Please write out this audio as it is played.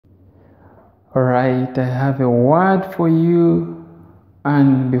Alright, I have a word for you,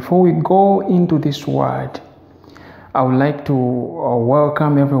 and before we go into this word, I would like to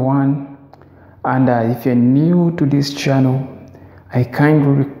welcome everyone. And if you're new to this channel, I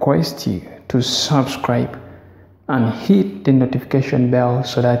kindly request you to subscribe and hit the notification bell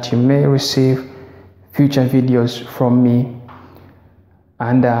so that you may receive future videos from me.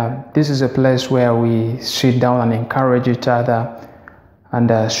 And this is a place where we sit down and encourage each other, and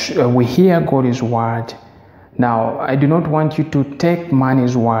we hear God's word. Now, I do not want you to take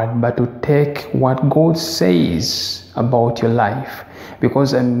man's word, but to take what God says about your life.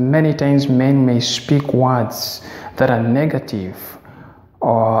 Because many times men may speak words that are negative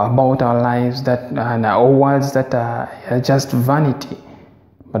or about our lives, or words that are just vanity.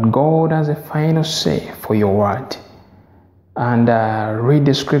 But God has a final say for your word. And read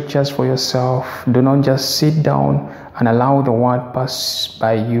the scriptures for yourself. Do not just sit down and allow the word pass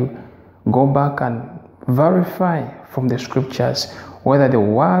by you. Go back and verify from the scriptures whether the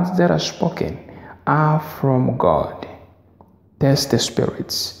words that are spoken are from God. Test the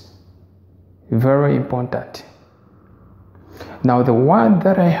spirits. Very important. Now, the word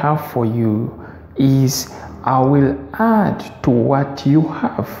that I have for you is, I will add to what you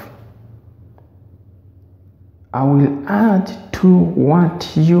have. I will add to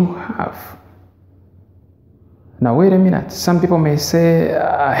what you have. Now, wait a minute. Some people may say,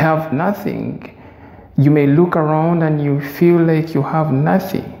 I have nothing. You may look around and you feel like you have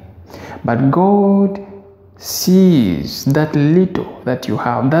nothing. But God sees that little that you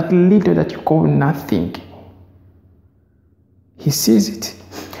have, that little that you call nothing. He sees it,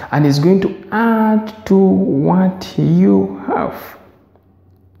 and is going to add to what you have.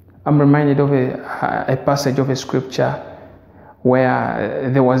 I'm reminded of a passage of a scripture where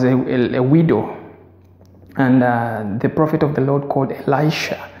there was a widow, and the prophet of the Lord called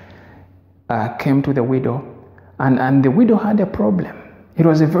Elisha came to the widow, and the widow had a problem. It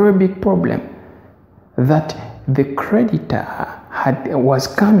was a very big problem, that the creditor was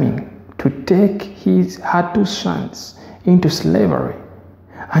coming to take her two sons into slavery,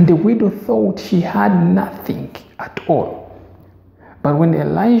 and the widow thought she had nothing at all. But when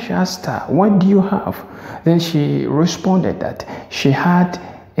Elisha asked her, what do you have? Then she responded that she had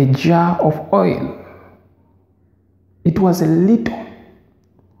a jar of oil. It was a little.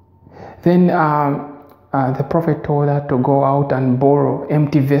 Then the prophet told her to go out and borrow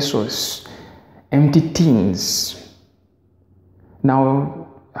empty vessels, empty tins. Now,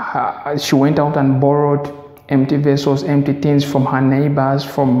 she went out and borrowed empty vessels, empty tins from her neighbors,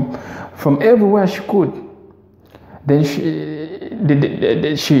 from everywhere she could. Then she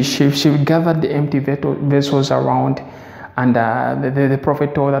gathered the empty vessels around, and the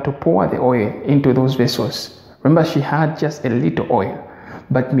prophet told her to pour the oil into those vessels. Remember, she had just a little oil,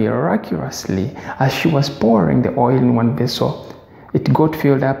 but miraculously, as she was pouring the oil in one vessel, it got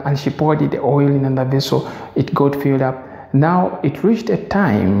filled up, and she poured the oil in another vessel, it got filled up. Now, it reached a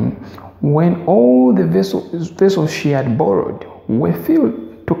time when all the vessels she had borrowed were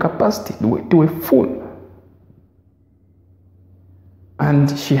filled to capacity, they were full.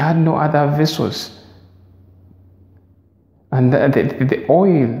 And she had no other vessels. And the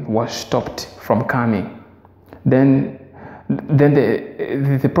oil was stopped from coming. Then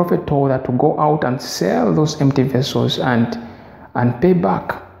the prophet told her to go out and sell those empty vessels and pay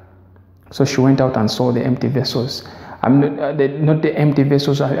back. So she went out and sold the empty vessels. Not the empty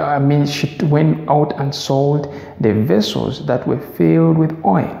vessels, I mean, she went out and sold the vessels that were filled with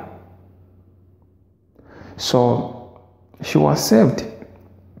oil. So she was saved.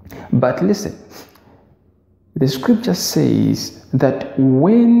 But listen, the scripture says that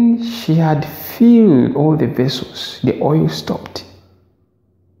when she had filled all the vessels, the oil stopped.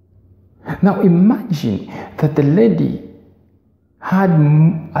 Now imagine that the lady had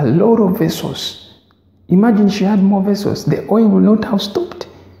a lot of vessels. Imagine she had more vessels. The oil would not have stopped.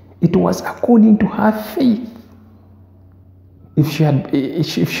 It was according to her faith. If she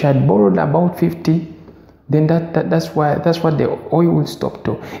had borrowed about 50, then that's what the oil will stop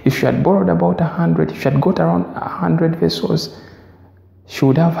to. If she had borrowed about 100, if she had got around 100 vessels, she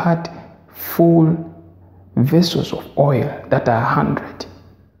would have had full vessels of oil that are 100.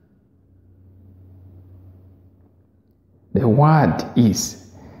 The word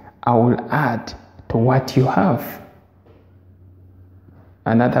is, I will add to what you have.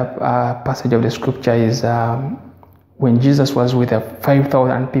 Another passage of the scripture is when Jesus was with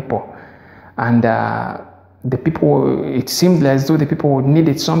 5,000 people, and the people, it seemed as though the people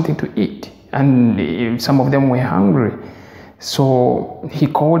needed something to eat, and some of them were hungry. So he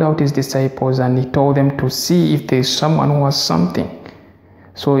called out his disciples and he told them to see if there's someone who has something.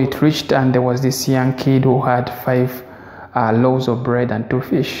 So it reached, and there was this young kid who had 5 loaves of bread and 2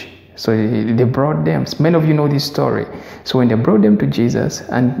 fish. So they brought them. Many of you know this story. So when they brought them to Jesus,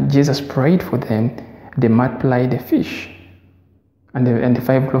 and Jesus prayed for them, they multiplied the fish and the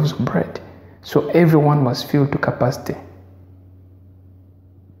 5 loaves of bread. So everyone was filled to capacity.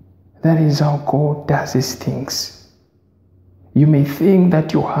 That is how God does his things. You may think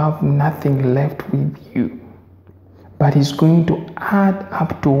that you have nothing left with you, but he's going to add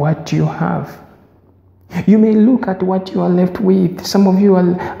up to what you have. You may look at what you are left with. Some of you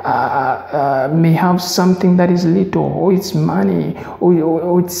may have something that is little, or it's money,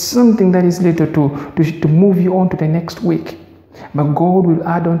 or it's something that is little to move you on to the next week. But God will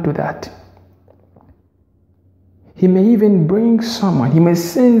add on to that. He may even bring someone, he may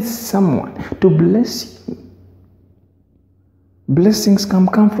send someone to bless you. Blessings can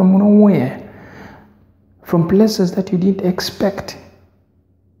come from nowhere, from places that you didn't expect.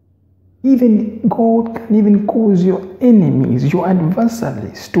 Even God can even cause your enemies, your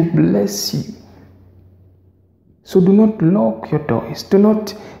adversaries, to bless you. So do not lock your doors. Do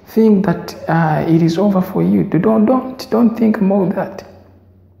not think that it is over for you. Don't think about that.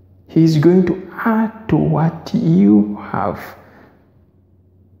 He is going to add to what you have.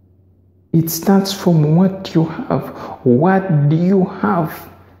 It starts from what you have. What do you have?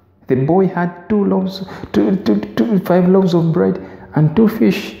 The boy had 5 loaves of bread and 2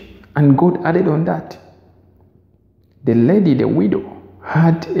 fish, and God added on that. The lady, the widow,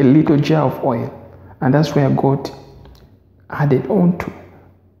 had a little jar of oil, and that's where God added on to.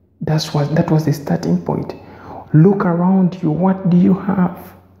 That was the starting point. Look around you. What do you have?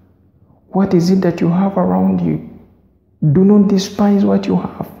 What is it that you have around you? Do not despise what you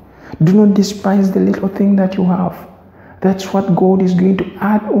have. Do not despise the little thing that you have. That's what God is going to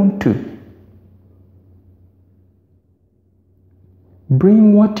add on to.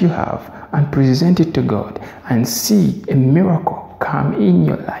 Bring what you have and present it to God, and see a miracle come in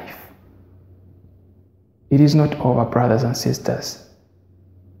your life. It is not over, brothers and sisters.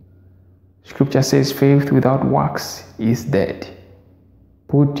 Scripture says faith without works is dead.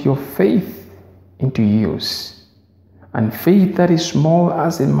 Put your faith into use. And faith that is small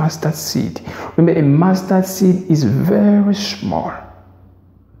as a mustard seed. Remember, a mustard seed is very small.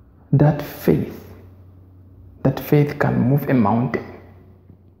 That faith can move a mountain.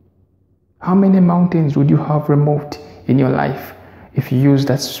 How many mountains would you have removed in your life if you use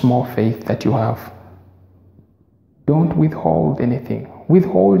that small faith that you have? Don't withhold anything.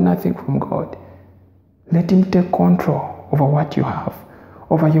 Withhold nothing from God. Let him take control over what you have,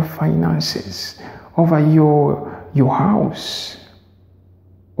 over your finances, over your house,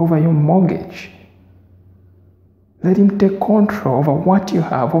 over your mortgage. Let him take control over what you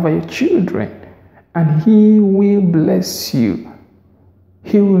have, over your children, and he will bless you.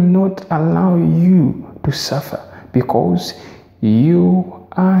 He will not allow you to suffer, because you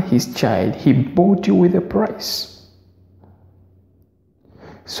are his child. He bought you with a price.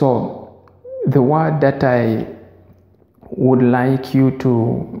 So the word that I would like you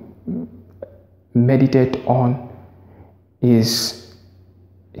to meditate on is,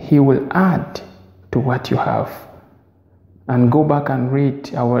 he will add to what you have. And go back and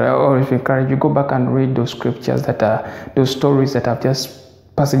read. I would always encourage you, go back and read those scriptures those stories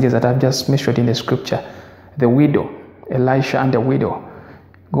passages that I've just mentioned in the scripture. The widow, Elisha and the widow.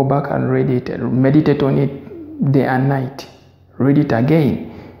 Go back and read it, meditate on it day and night. Read it again.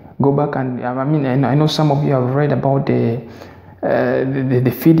 Go back and, I know some of you have read about the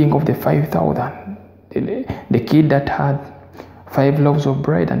feeding of the 5,000. The kid that had 5 loaves of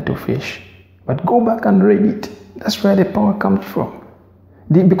bread and 2 fish. But go back and read it. That's where the power comes from.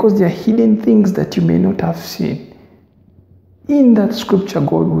 Because there are hidden things that you may not have seen. In that scripture,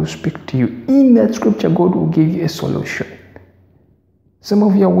 God will speak to you. In that scripture, God will give you a solution. Some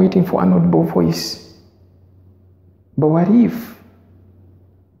of you are waiting for an audible voice. But what if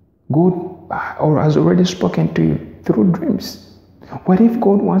God has already spoken to you through dreams? What if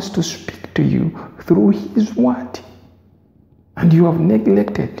God wants to speak to you through his word, and you have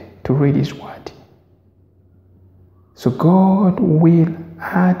neglected to read his word? So God will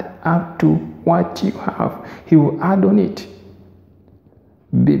add up to what you have. He will add on it.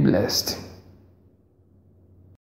 Be blessed.